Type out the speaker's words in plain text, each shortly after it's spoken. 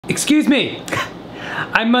Excuse me,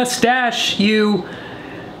 I mustache you.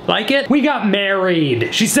 Like it? We got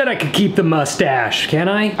married. She said I could keep the mustache, can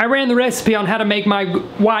I? I ran the recipe on how to make my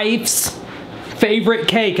wife's favorite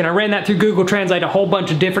cake, and I ran that through Google Translate a whole bunch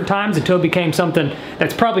of different times until it became something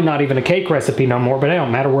that's probably not even a cake recipe no more, but it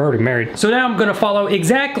don't matter, we're already married. So now I'm gonna follow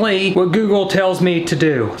exactly what Google tells me to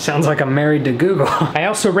do. Sounds like I'm married to Google. I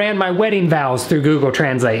also ran my wedding vows through Google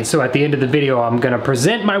Translate, so at the end of the video I'm gonna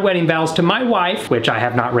present my wedding vows to my wife, which I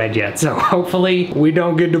have not read yet, so hopefully we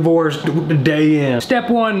don't get divorced the day in. Step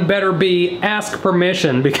one better be ask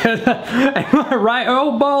permission, because right,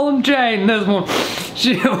 oh, ball and chain, this one.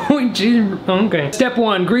 Okay. Step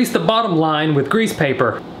one, grease the bottom line with grease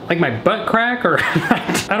paper. Like my butt crack, or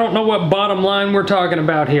I don't know what bottom line we're talking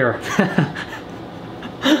about here.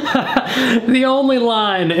 The only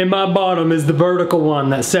line in my bottom is the vertical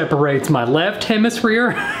one that separates my left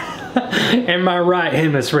hemisphere and my right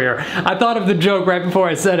hemisphere. I thought of the joke right before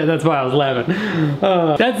I said it, that's why I was laughing.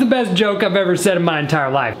 That's the best joke I've ever said in my entire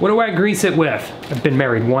life. What do I grease it with? I've been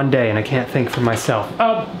married one day and I can't think for myself.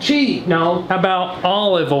 Gee, no. How about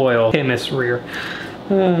olive oil hemisphere?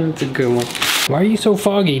 That's a good one. Why are you so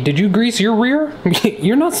foggy? Did you grease your rear?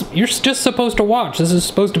 You're just supposed to watch. This is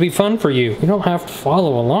supposed to be fun for you. You don't have to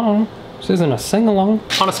follow along. This isn't a sing-along.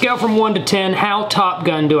 On a scale from 1 to 10, how Top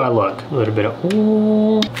Gun do I look? A little bit of,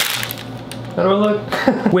 ooh. How do I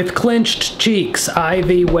look? With clenched cheeks,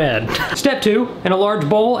 ivy wed. Step 2, in a large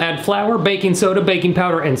bowl, add flour, baking soda, baking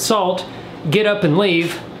powder, and salt. Get up and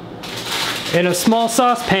leave. In a small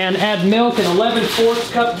saucepan, add milk and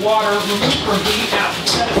 11/4 cup water. Remove from heat out.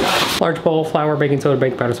 Set aside. Large bowl, flour, baking soda,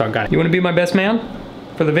 baking powder, salt. Got it. You want to be my best man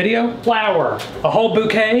for the video? Flour. A whole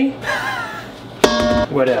bouquet.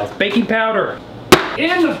 What else? Baking powder.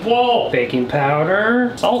 In the bowl. Baking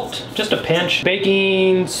powder. Salt. Just a pinch.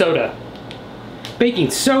 Baking soda.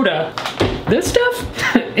 Baking soda? This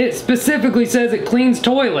stuff? It specifically says it cleans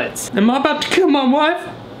toilets. Am I about to kill my wife?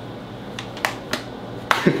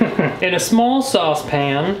 In a small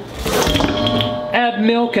saucepan, add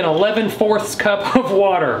milk and 11/4 cup of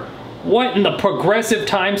water. What in the progressive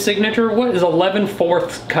time signature? What is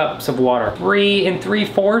 11/4 cups of water? 3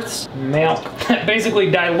 3/4 milk.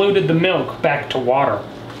 Basically diluted the milk back to water.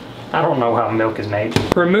 I don't know how milk is made.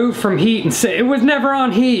 Remove from heat and say, it was never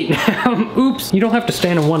on heat. Oops. You don't have to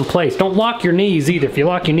stand in one place. Don't lock your knees either. If you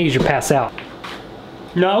lock your knees, you pass out.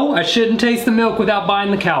 No, I shouldn't taste the milk without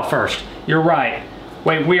buying the cow first. You're right.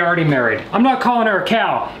 Wait, we already married. I'm not calling her a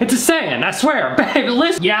cow. It's a saying, I swear. Babe,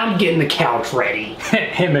 listen. Yeah, I'm getting the couch ready.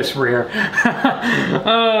 Hemisphere.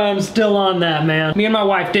 I'm still on that, man. Me and my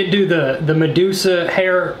wife did do the Medusa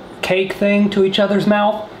hair cake thing to each other's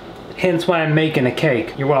mouth. Hence why I'm making a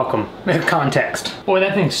cake. You're welcome. Context. Boy,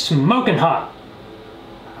 that thing's smoking hot.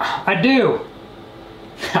 I do.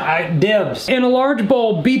 Dibs. In a large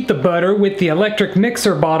bowl, beat the butter with the electric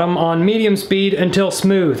mixer bottom on medium speed until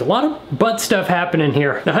smooth. A lot of butt stuff happening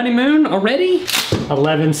here. The honeymoon already?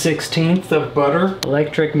 11/16 of butter.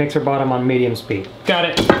 Electric mixer bottom on medium speed. Got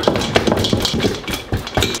it.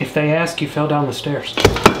 If they ask, you fell down the stairs.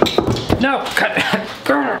 No, cut.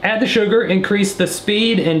 Add the sugar, increase the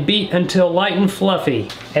speed, and beat until light and fluffy.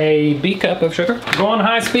 A B cup of sugar. Go on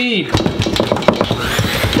high speed.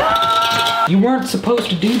 You weren't supposed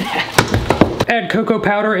to do that. Add cocoa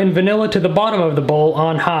powder and vanilla to the bottom of the bowl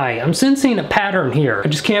on high. I'm sensing a pattern here. I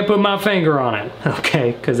just can't put my finger on it.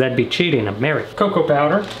 Okay, because that'd be cheating. I'm married. Cocoa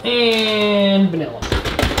powder and vanilla.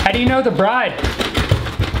 How do you know the bride?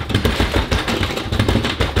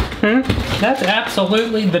 That's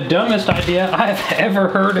absolutely the dumbest idea I've ever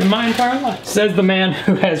heard in my entire life. Says the man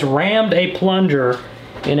who has rammed a plunger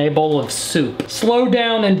in a bowl of soup. Slow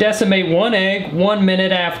down and decimate 1 egg 1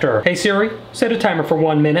 minute after. Hey Siri, set a timer for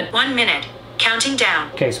 1 minute. 1 minute. Counting down.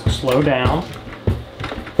 Okay, so slow down.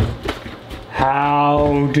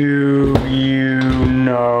 How do you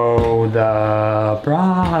know the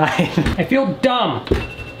bride? I feel dumb.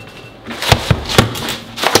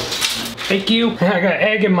 Thank you. I got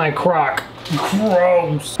egg in my crock.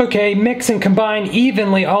 Gross. Okay, mix and combine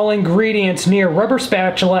evenly all ingredients near rubber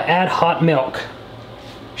spatula, add hot milk.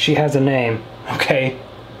 She has a name, okay?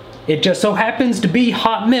 It just so happens to be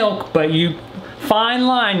hot milk, but you fine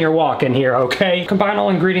line you're walking here, okay? Combine all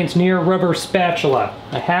ingredients near rubber spatula.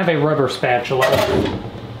 I have a rubber spatula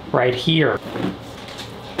right here.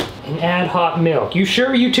 And add hot milk. You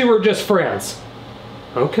sure you two are just friends?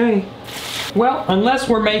 Okay. Well, unless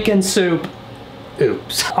we're making soup.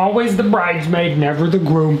 Oops. Always the bridesmaid, never the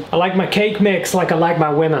groom. I like my cake mix like I like my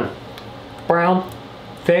women. Brown,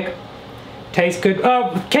 thick, Tastes good.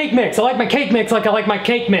 Oh, cake mix. I like my cake mix like I like my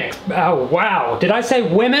cake mix. Oh, wow. Did I say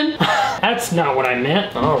women? That's not what I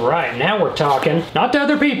meant. All right, now we're talking. Not to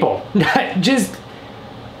other people. Just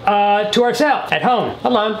to ourselves at home,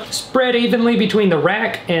 alone. Spread evenly between the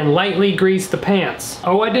rack and lightly grease the pants.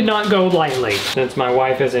 Oh, I did not go lightly. Since my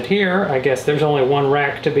wife isn't here, I guess there's only one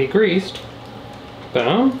rack to be greased.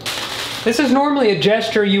 Boom. This is normally a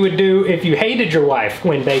gesture you would do if you hated your wife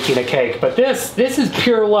when baking a cake, but this is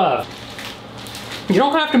pure love. You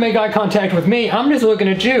don't have to make eye contact with me, I'm just looking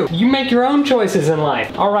at you. You make your own choices in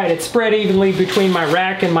life. All right, it's spread evenly between my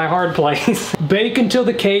rack and my hard place. Bake until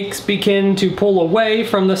the cakes begin to pull away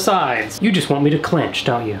from the sides. You just want me to clench,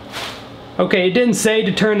 don't you? Okay, it didn't say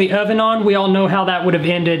to turn the oven on. We all know how that would have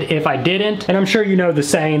ended if I didn't. And I'm sure you know the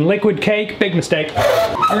saying, liquid cake, big mistake.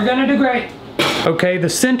 We're gonna do great. Okay, the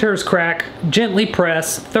centers crack, gently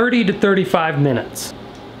press, 30 to 35 minutes.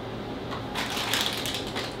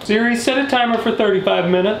 Siri, set a timer for 35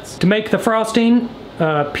 minutes. To make the frosting,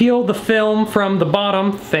 peel the film from the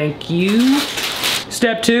bottom, thank you.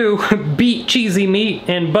 Step 2, beat cheesy meat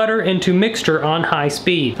and butter into mixture on high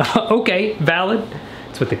speed. Okay, valid.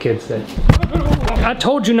 That's what the kids said. I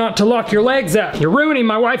told you not to lock your legs out. You're ruining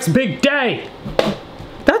my wife's big day.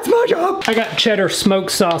 That's my job. I got cheddar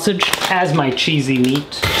smoked sausage as my cheesy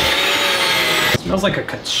meat. It smells like a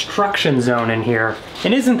construction zone in here.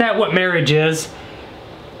 And isn't that what marriage is?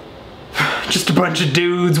 Just a bunch of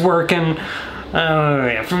dudes working. Oh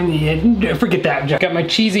yeah, forget that. Got my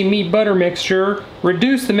cheesy meat butter mixture.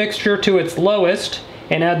 Reduce the mixture to its lowest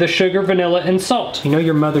and add the sugar, vanilla, and salt. You know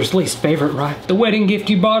your mother's least favorite, right? The wedding gift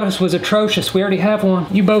you bought us was atrocious. We already have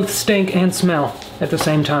one. You both stink and smell at the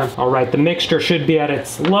same time. All right, the mixture should be at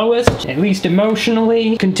its lowest, at least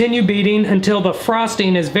emotionally. Continue beating until the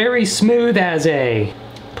frosting is very smooth as a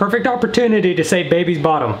perfect opportunity to say baby's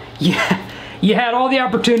bottom. Yeah. You had all the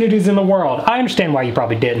opportunities in the world. I understand why you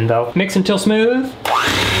probably didn't, though. Mix until smooth.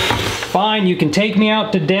 Fine, you can take me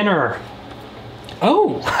out to dinner.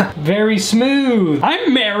 Oh, very smooth.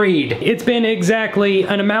 I'm married. It's been exactly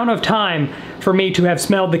an amount of time for me to have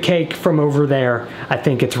smelled the cake from over there. I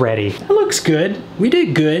think it's ready. It looks good. We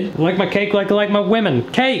did good. I like my cake like I like my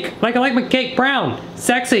women. Cake, like I like my cake brown.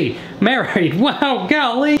 Sexy, married. Wow,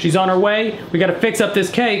 golly. She's on her way. We gotta fix up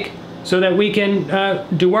this cake so that we can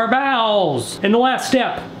do our vows. And the last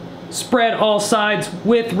step, spread all sides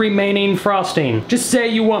with remaining frosting. Just say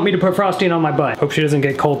you want me to put frosting on my butt. Hope she doesn't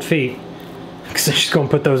get cold feet, because she's gonna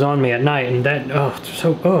put those on me at night, and that,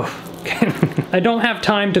 I don't have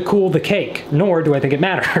time to cool the cake, nor do I think it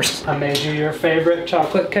matters. I made you your favorite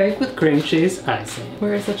chocolate cake with cream cheese icing.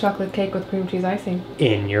 Where is the chocolate cake with cream cheese icing?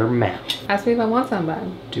 In your mouth. Ask me if I want some,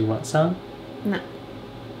 bud. Do you want some? No.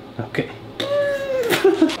 Okay.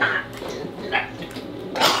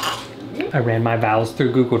 I ran my vows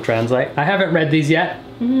through Google Translate. I haven't read these yet.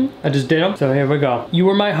 I just did them. So here we go. You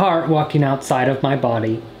were my heart walking outside of my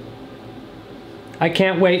body. I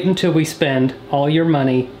can't wait until we spend all your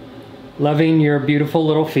money loving your beautiful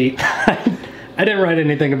little feet. I didn't write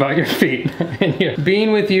anything about your feet in here.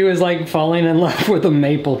 Being with you is like falling in love with a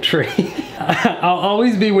maple tree. I'll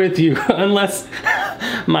always be with you unless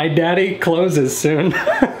my daddy closes soon.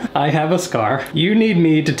 I have a scar. You need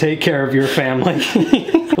me to take care of your family.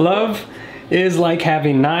 Love is like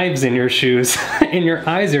having knives in your shoes and your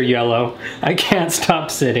eyes are yellow. I can't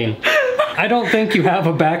stop sitting. I don't think you have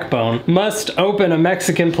a backbone. Must open a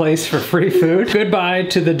Mexican place for free food. Goodbye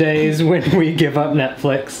to the days when we give up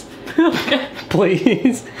Netflix.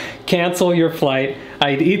 Please cancel your flight.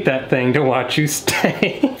 I'd eat that thing to watch you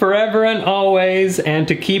stay. Forever and always, and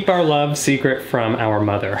to keep our love secret from our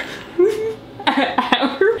mother.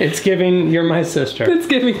 It's giving, you're my sister. It's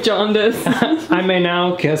giving jaundice. I may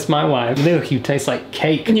now kiss my wife. Look, you taste like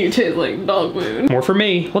cake. You taste like dog food. More for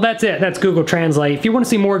me. Well, that's it. That's Google Translate. If you want to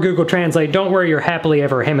see more Google Translate, don't worry your happily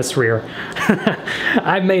ever hemisphere.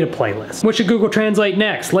 I've made a playlist. What should Google Translate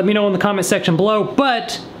next? Let me know in the comment section below,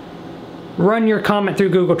 but run your comment through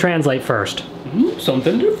Google Translate first.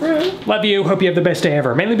 Something different. Love you. Hope you have the best day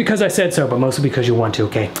ever. Mainly because I said so, but mostly because you want to,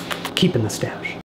 okay? Keeping the stash.